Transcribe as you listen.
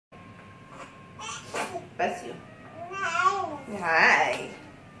Bless you. Hi.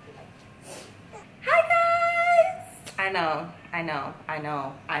 Hi guys. I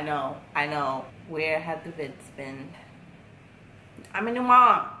know. Where have the vids been? I'm a new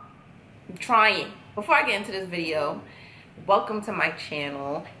mom. I'm trying. Before I get into this video, welcome to my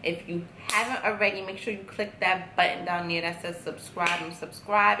channel. If you haven't already, make sure you click that button down there that says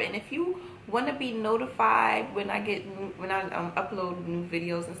subscribe. And if you want to be notified when I upload new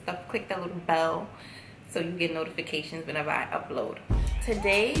videos and stuff, click that little bell so you get notifications whenever I upload.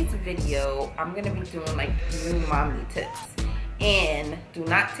 Today's video, I'm gonna be doing like new mommy tips. And do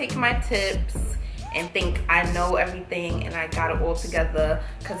not take my tips and think I know everything and I got it all together,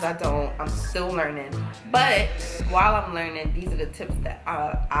 because I don't. I'm still learning. But while I'm learning, these are the tips that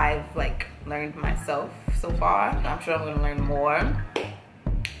I've like learned myself so far. I'm sure I'm gonna learn more.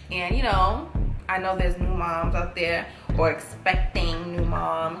 And you know, I know there's new moms out there or expecting new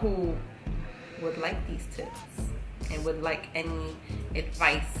mom who would like these tips and would like any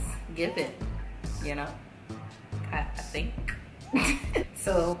advice given, you know, I think.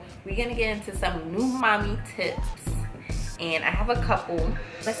 So we're gonna get into some new mommy tips, and I have a couple.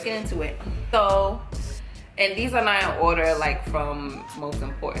 Let's get into it. So, and these are not in order like from most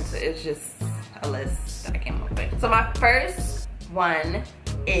important, so it's just a list that I came up with. So my first one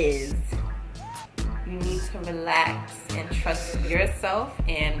is you need to relax and trust yourself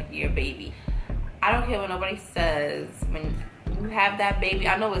and your baby. I don't care what nobody says. When you have that baby,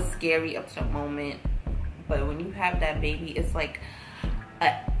 I know it's scary up to the moment, but when you have that baby, it's like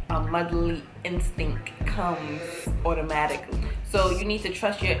a motherly instinct comes automatically. So you need to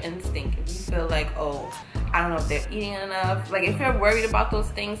trust your instinct. If you feel like, oh, I don't know if they're eating enough, like if you're worried about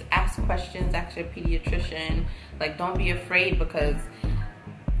those things, ask questions, ask your pediatrician. Like, don't be afraid, because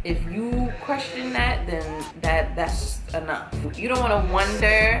if you question that, then that's just enough. You don't want to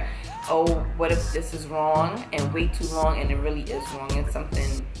wonder, oh, what if this is wrong, and wait too long and it really is wrong and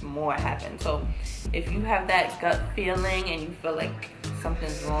something more happened. So if you have that gut feeling and you feel like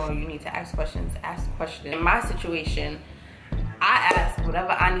something's wrong, you need to ask questions. In my situation, I ask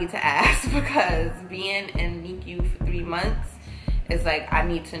whatever I need to ask, because being in NICU for 3 months, it's like I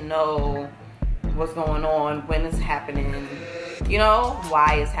need to know what's going on, when it's happening, you know,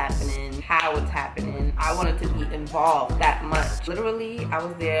 why it's happening, how it's happening. I wanted to be involved that much. Literally, I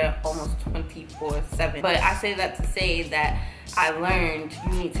was there almost 24/7. But I say that to say that I learned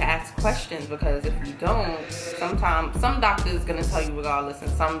you need to ask questions, because if you don't, sometimes some doctors gonna tell you regardless,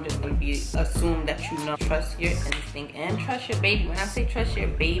 and some just gonna be assume that you know. Trust your instinct and trust your baby. When I say trust your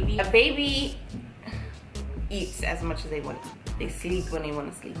baby, a baby eats as much as they want to eat. They sleep when they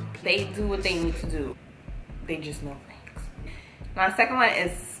want to sleep. They do what they need to do. They just know things. Now, the second one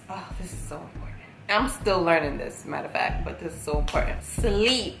is, oh, this is so important. I'm still learning this, matter of fact, but this is so important.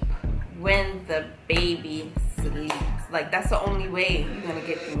 Sleep when the baby sleeps. Like, that's the only way you're gonna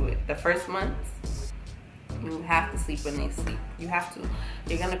get through it. The first month, you have to sleep when they sleep. You have to.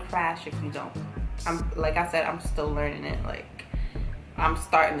 You're gonna crash if you don't. Like I said, I'm still learning it. Like, I'm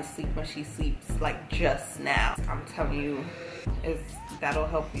starting to sleep when she sleeps, like just now. I'm telling you, that'll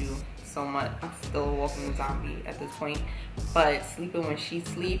help you so much. I'm still a walking zombie at this point, but sleeping when she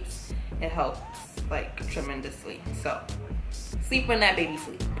sleeps, it helps like tremendously. So sleep when that baby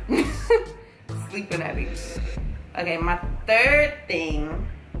sleeps. Sleep when that baby sleeps. Okay, my third thing,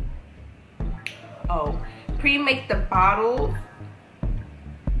 pre-make the bottles.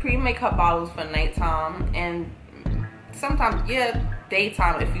 Pre-make her bottles for nighttime, and sometimes, yeah,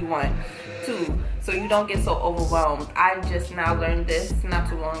 daytime if you want to, so you don't get so overwhelmed. I just now learned this not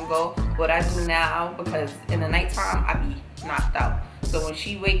too long ago, what I do now, because in the nighttime I be knocked out. So when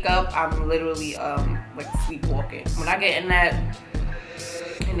she wake up, I'm literally like sleepwalking. When I get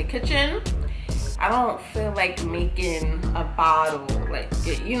in the kitchen, I don't feel like making a bottle, like,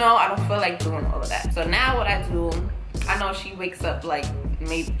 you know, I don't feel like doing all of that. So now what I do, I know she wakes up like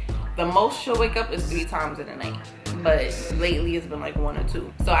maybe the most she'll wake up is 3 times in the night, but lately it's been like 1 or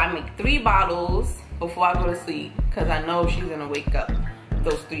 2. So I make 3 bottles before I go to sleep, because I know she's gonna wake up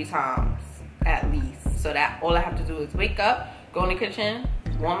those 3 times at least. So that all I have to do is wake up, go in the kitchen,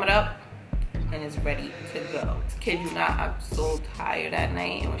 warm it up, and it's ready to go. Kid you not, I'm so tired at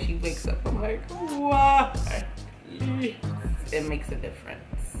night, and when she wakes up, I'm like, why? It makes a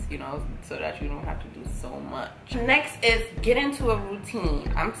difference, you know, so that you don't have to do so much. Next is get into a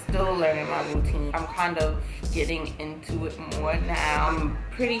routine. I'm still learning my routine. I'm kind of getting into it more now. I'm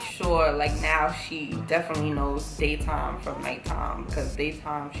pretty sure like now she definitely knows daytime from nighttime, because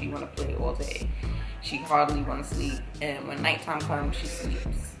daytime she want to play all day. She hardly want to sleep, and when nighttime comes, she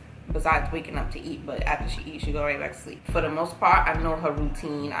sleeps. besides waking up to eat. But after she eats, she go right back to sleep. For the most part, I know her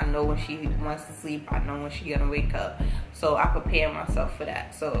routine. I know when she wants to sleep. I know when she's gonna wake up. So I prepare myself for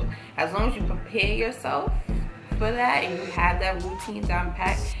that. So as long as you prepare yourself for that and you have that routine down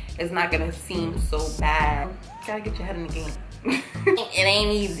packed, it's not gonna seem so bad. You gotta get your head in the game. It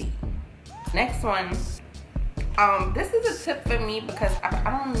ain't easy. Next one, this is a tip for me because I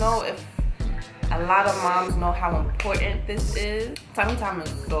don't know if a lot of moms know how important this is. Tummy time is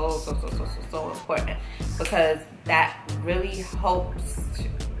so important because that really helps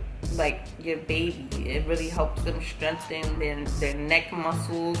like your baby. It really helps them strengthen their neck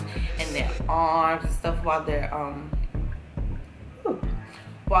muscles and their arms and stuff while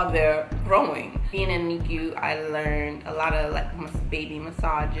they're growing. Being in NICU, I learned a lot of like baby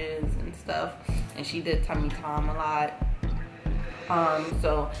massages and stuff, and she did tummy time a lot.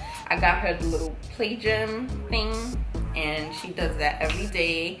 So I got her the little play gym thing, and she does that every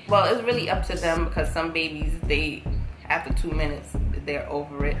day. Well, it's really up to them because some babies, they after 2 minutes they're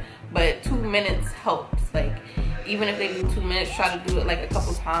over it, but 2 minutes helps. Like even if they do 2 minutes, try to do it like a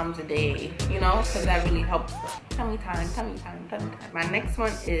couple times a day, you know, because that really helps. Tummy time, tummy time, tummy time. My next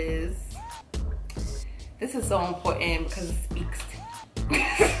one is, this is so important because it speaks to me.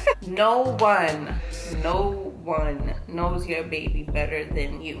 No one knows your baby better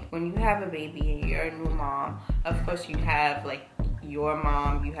than you. When you have a baby and you're a new mom, of course you have like your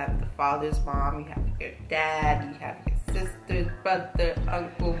mom, you have the father's mom, you have your dad, you have your sister, brother,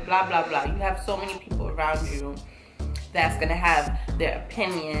 uncle, blah blah blah. You have so many people around you that's gonna have their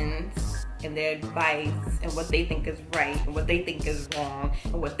opinions and their advice and what they think is right and what they think is wrong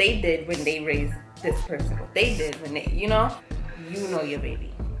and what they did when they raised this person, what they did when they, you know your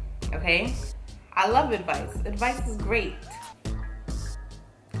baby, okay? I love advice. Advice is great.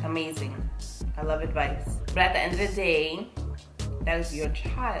 Amazing. I love advice. But at the end of the day, that is your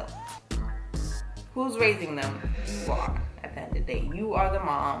child. Who's raising them? You are. At the end of the day, you are the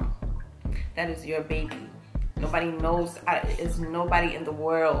mom. That is your baby. Nobody knows, there's nobody in the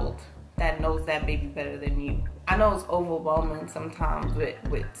world that knows that baby better than you. I know it's overwhelming sometimes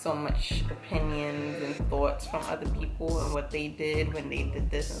with so much opinions and thoughts from other people and what they did when they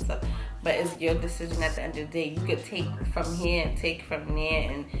did this and stuff. But it's your decision at the end of the day. You could take from here and take from there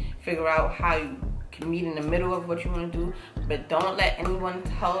and figure out how you can meet in the middle of what you want to do. But don't let anyone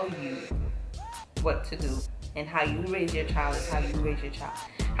tell you what to do. And how you raise your child is how you raise your child.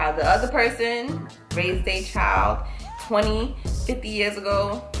 How the other person raised their child 20, 50 years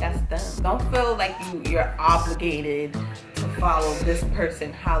ago, that's them. Don't feel like you're obligated to follow this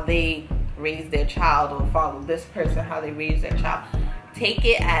person, how they raised their child, or follow this person, how they raised their child. Take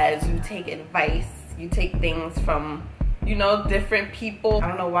it as you take advice. You take things from, different people. I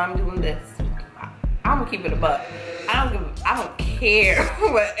don't know why I'm doing this. I'm gonna keep it a buck. I don't care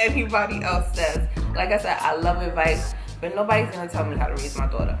what anybody else says. Like I said, I love advice, but nobody's gonna tell me how to raise my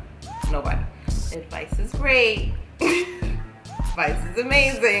daughter. Nobody. Advice is great. Advice is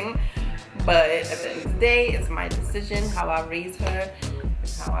amazing. But at the end of the day, it's my decision. How I raise her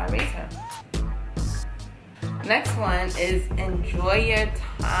is how I raise her. Next one is enjoy your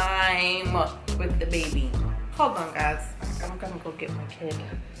time with the baby. Hold on, guys. I'm gonna go get my kid.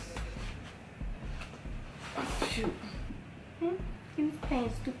 Oh, shoot. He was playing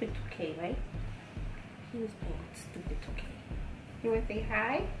stupid 2K, right? He was playing stupid 2K. You wanna say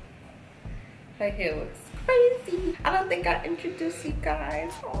hi? Her hair looks crazy. I don't think I introduced you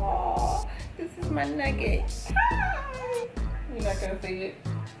guys. Oh, this is my nugget. Hi. You're not gonna say it?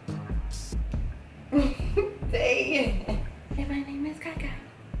 Say it. Hey, my name is Gaga.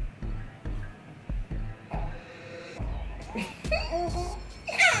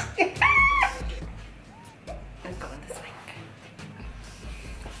 Let's go in this way.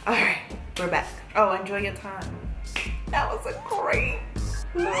 Alright, we're back. Oh, enjoy your time. That was a great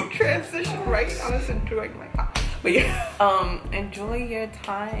little transition, right? I was enjoying my time. But yeah, enjoy your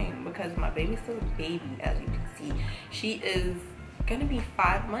time because my baby's still a baby, as you can see. She is gonna be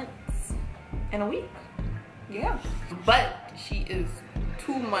 5 months in a week. Yeah. But she is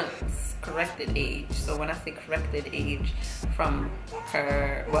 2 months corrected age. So when I say corrected age, from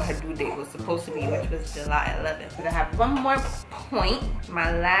her due date was supposed to be, which was July 11th. But I have one more point.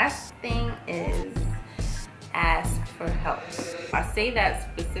 My last thing is ask for help. I say that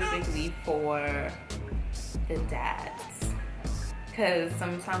specifically for the dads, because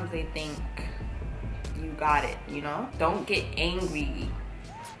sometimes they think you got it, Don't get angry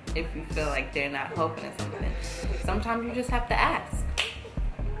if you feel like they're not helping or something. Sometimes you just have to ask,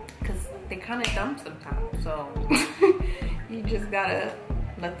 because they're kind of dumb sometimes. So you just gotta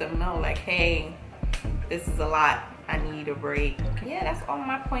let them know, like, hey, this is a lot. I need a break. Yeah, that's all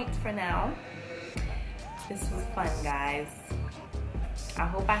my points for now. This was fun, guys. I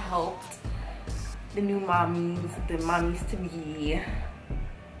hope I helped the new mommies, the mommies to be,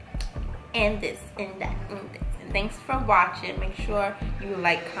 and this and that and this. And thanks for watching. Make sure you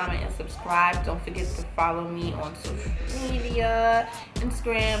like, comment, and subscribe. Don't forget to follow me on social media,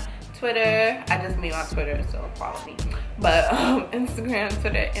 Instagram, Twitter. I just made my Twitter, so follow me. But Instagram,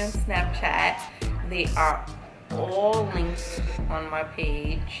 Twitter, and Snapchat, they are all linked on my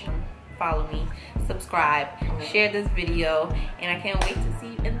page. Follow me, subscribe, share this video, and I can't wait to see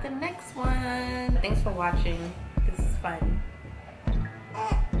you in the next one. Thanks for watching. This is fun.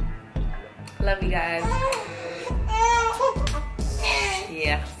 Love you guys.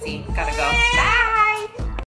 Yeah, see, gotta go. Bye.